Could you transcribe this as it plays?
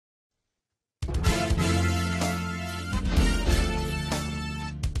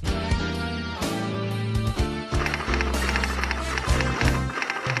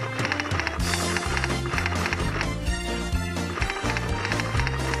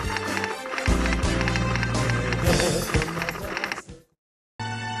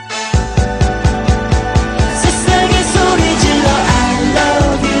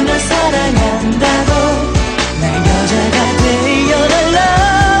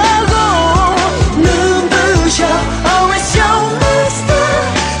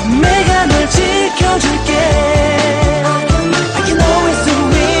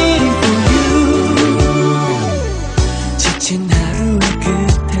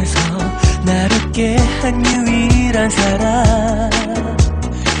난 유일한 사람.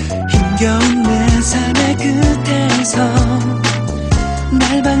 힘겨운 내 삶의 끝에서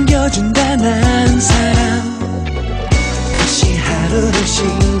날 반겨준다 난 사람. 다시 하루를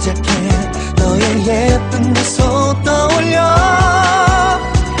시작해 너의 예쁜 미소 떠올려.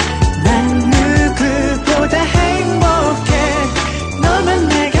 난 누구보다 행복해 너만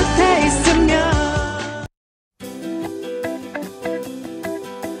내 곁에 있으면.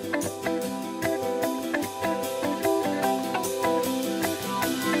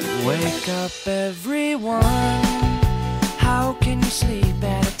 Wake up everyone, how can you sleep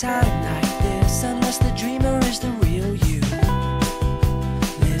at a time like this unless the dreamer is the real you?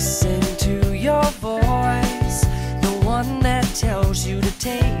 Listen to your voice, the one that tells you to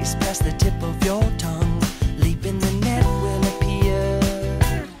taste past the tip of your tongue. Leap in the net will appear.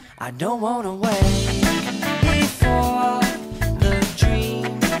 I don't wanna wait before the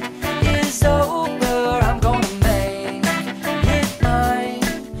dream is over. I'm gonna make it mine.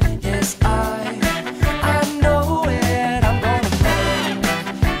 Yes, I know it. I'm gonna make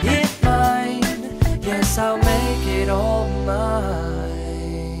it mine. Yes, I'll make it all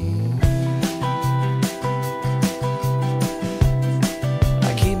mine.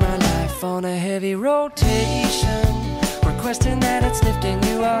 I keep my life on a heavy rotation, requesting that it's lifting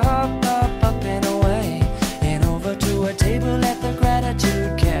you up, up, up and away, and over to a table at the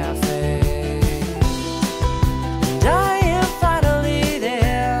Gratitude Cafe. And I am finally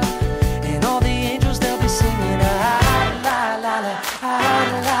there, and all the angels they'll be singing la la la la, la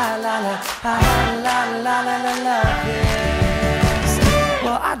la la la, la la la la la. Yes.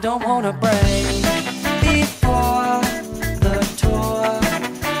 Well, I don't wanna break before the tour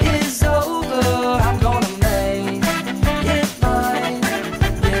is over. I'm gonna make it mine.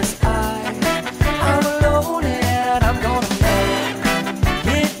 Yes, I'm alone and I'm gonna make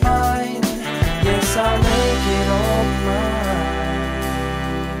it mine. Yes, I'll make it all mine.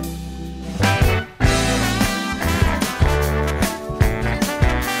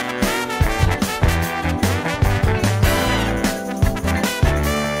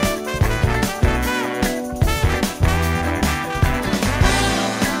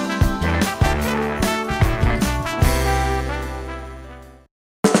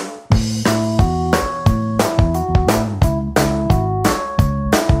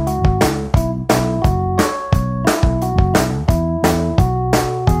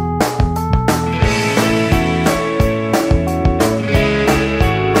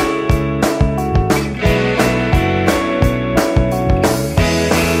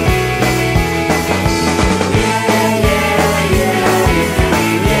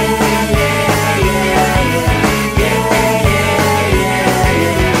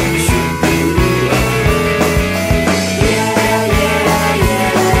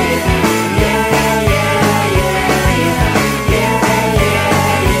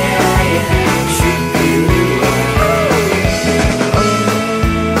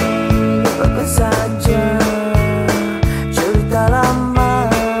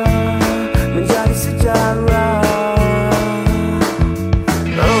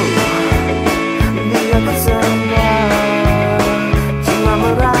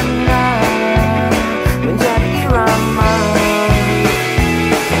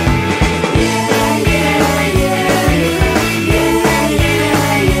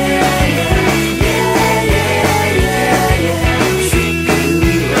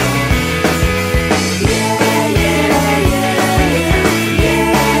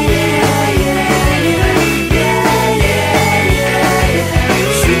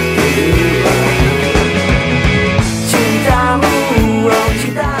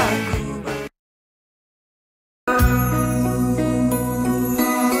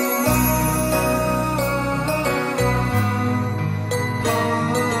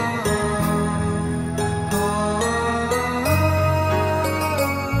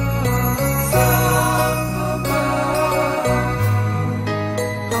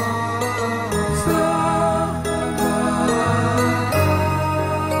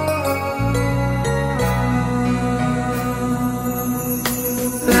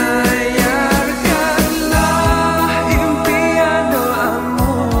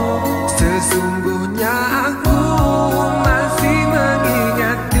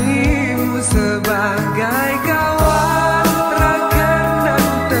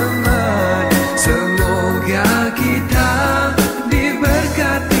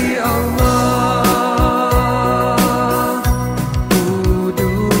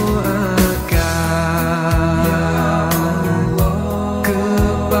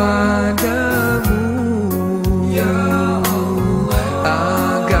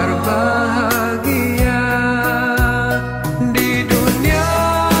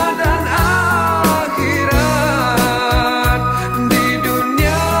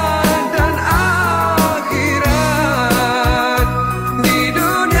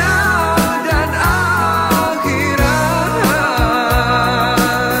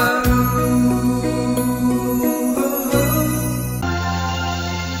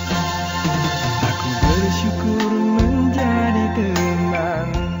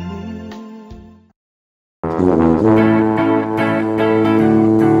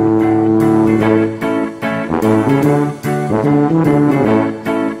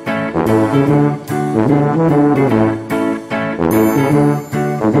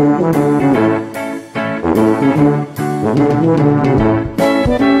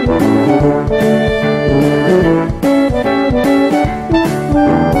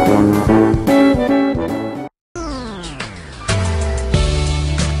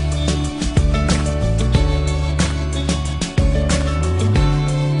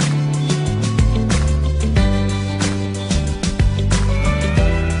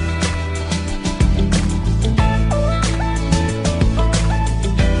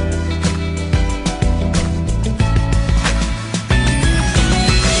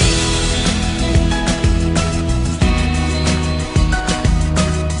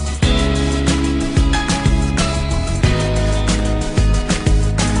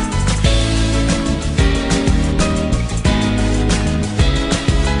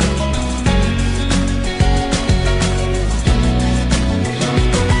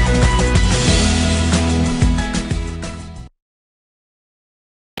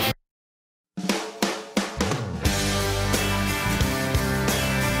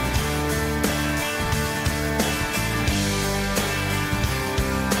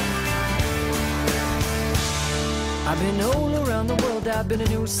 I've been all around the world, I've been a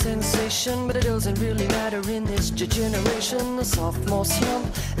new sensation, but it doesn't really matter in this generation. The sophomore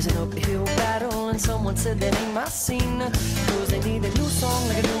slump is an uphill battle, and someone said that ain't my scene. Cause they need a new song,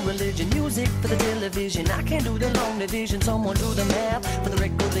 like a new religion, music for the television. I can't do the long division, someone do the math. For the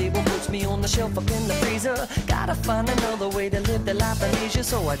record label puts me on the shelf up in the freezer. Gotta find another way to live the life of leisure,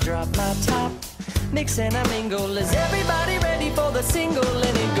 so I drop my top, mix and I mingle. Is everybody ready for the single?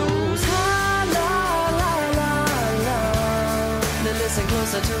 And it goes ha la la la la. Now listen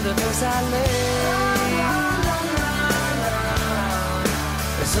closer to the verse I lay.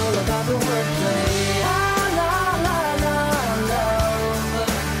 It's all about the wordplay. La la la la.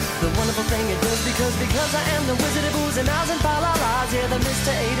 The wonderful thing it does because I am the wizard of oohs and ahs and fa la las. Yeah, the Mr.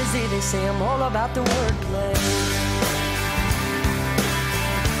 A to Z, they say I'm all about the wordplay.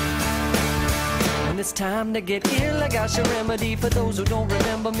 When it's time to get ill, I got your remedy. For those who don't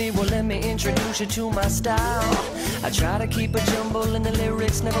remember me, well, let me introduce you to my style. I try to keep a jumble and the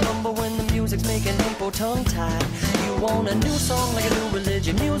lyrics never mumble when the music's making people tongue-tied. You want a new song like a new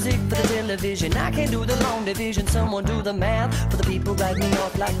religion, music for the television. I can't do the long division, someone do the math. For the people write me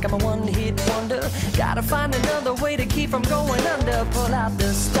off like I'm a one-hit wonder. Gotta find another way to keep from going under. Pull out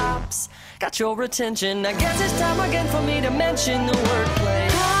the stops, got your attention. I guess it's time again for me to mention the wordplay.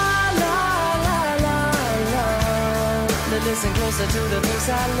 Now listen closer to the verse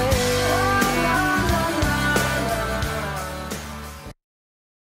I lay.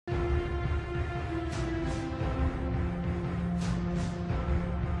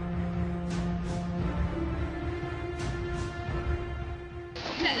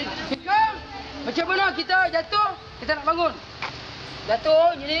 Macam mana kita jatuh, kita nak bangun.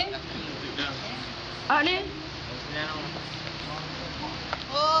 Jatuh jadi. Ah ni.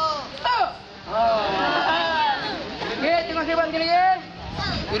 Oh. Okey, tengok sebat sekali ya.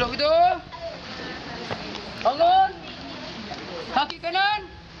 Duduk gitu. Bangun. Kaki kanan.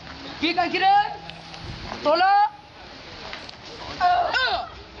 Kaki kiri. Tolak.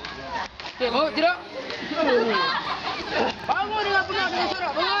 Okey, bangun tidak. Bangun dengan penuh dengan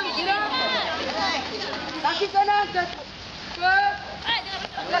sorak. Bangun, tidak. Kaki kanan ke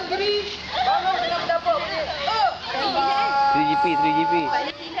sebelah kiri. Bangun dengan berdapur. 3GP 3GP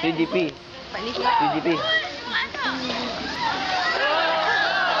 3GP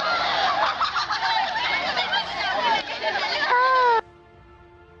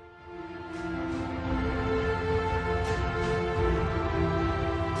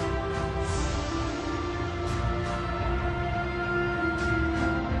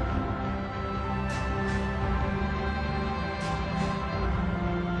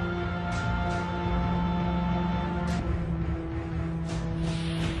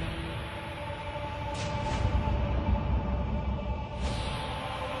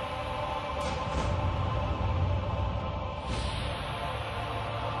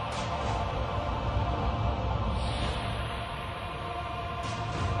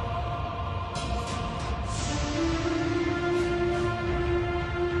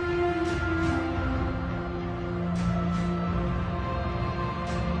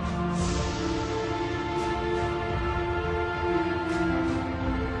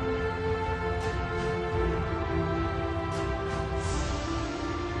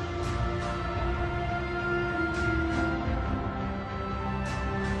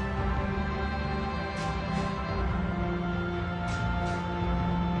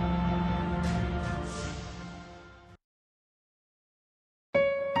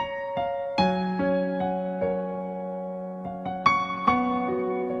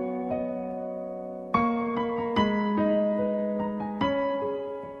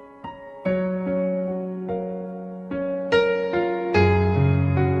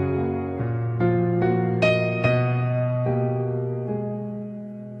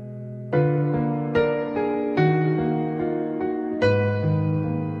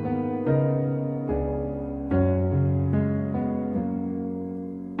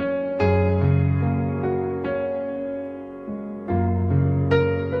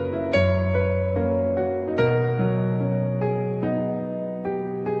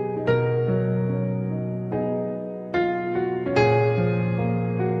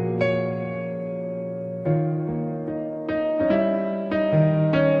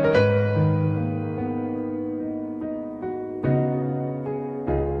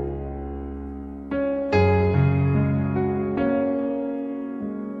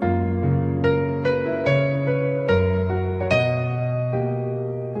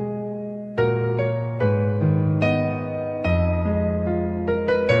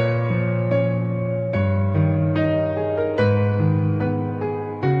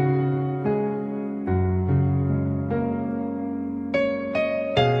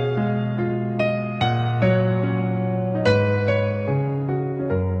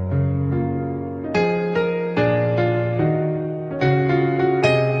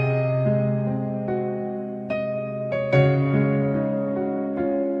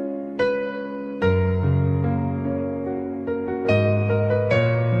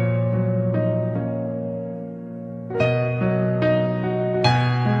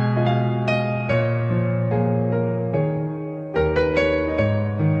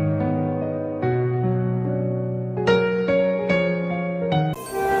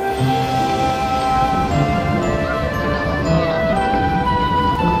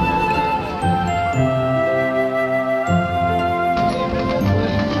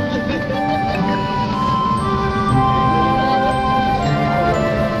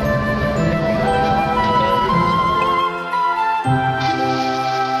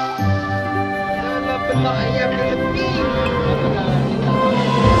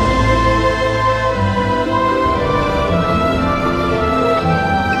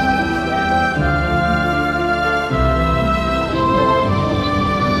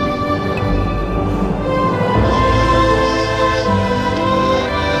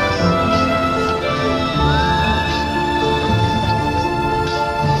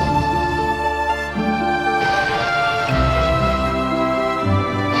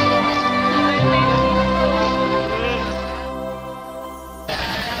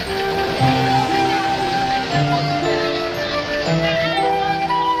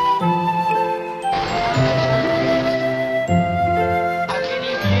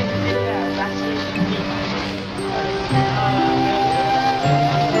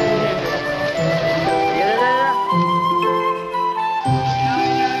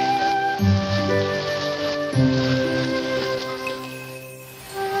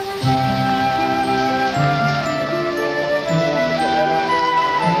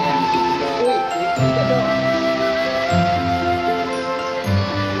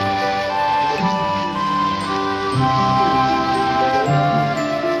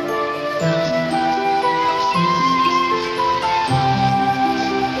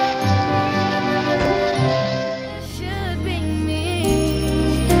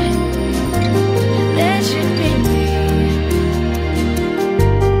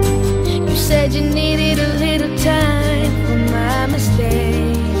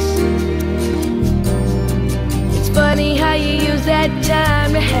right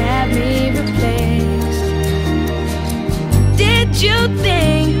time to have me replaced. Did you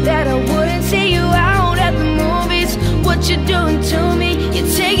think that I wouldn't see you out at the movies? What you're doing to me,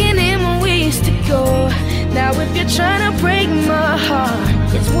 you're taking in my ways to go. Now if you're trying to break my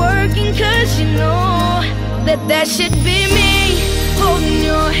heart, it's working cause you know that should be me holding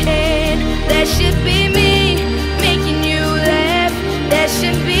your hand. That should be